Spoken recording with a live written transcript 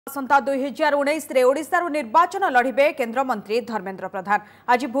आसंता 2019 ओडिशार निर्वाचन लड़िबे केन्द्रमंत्री धर्मेन्द्र प्रधान।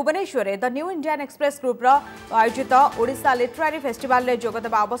 आज Bhubaneswar the new Indian express group आयोजित ओडिशा लिटरेरी फेस्टिवल रे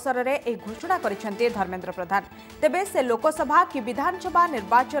जोगदेवा अवसर में एक घोषणा करिसेंती धर्मेन्द्र प्रधान। तेबे से लोकसभा कि विधानसभा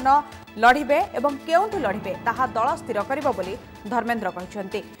निर्वाचन लड़िबे एवं केउंठु लड़िबे ताहा दल स्थिर करिबो बोली धर्मेन्द्र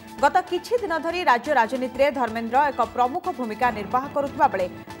कहिसेंती। गत किछि दिन धरी राज्य राजनीति रे धर्मेन्द्र एक प्रमुख भूमिका निर्वाह करुवा बेले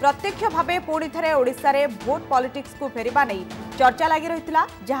प्रत्यक्ष भावे पुणी थे ओडिशा रे भोट पॉलिटिक्स को फेरिबा नहीं चर्चा लगी रहितला,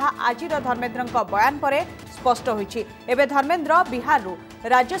 जहां आजिर धर्मेन्द्र बयान पर स्पष्ट होइछि। एबे धर्मेन्द्र बिहार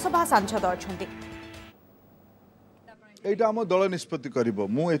राज्यसभा सांसद अछंती। एटा आम दल निष्पत्ति करिवो।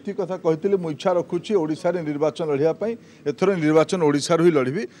 मु एति कथा कहितले मु इच्छा रखुछि ओडिशा रे निर्वाचन लढिया पई। एथरो निर्वाचन ओडिशा रो ही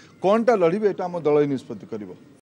लढिबी। कोनटा लढिबी एटा आम दल निष्पत्ति करिवो।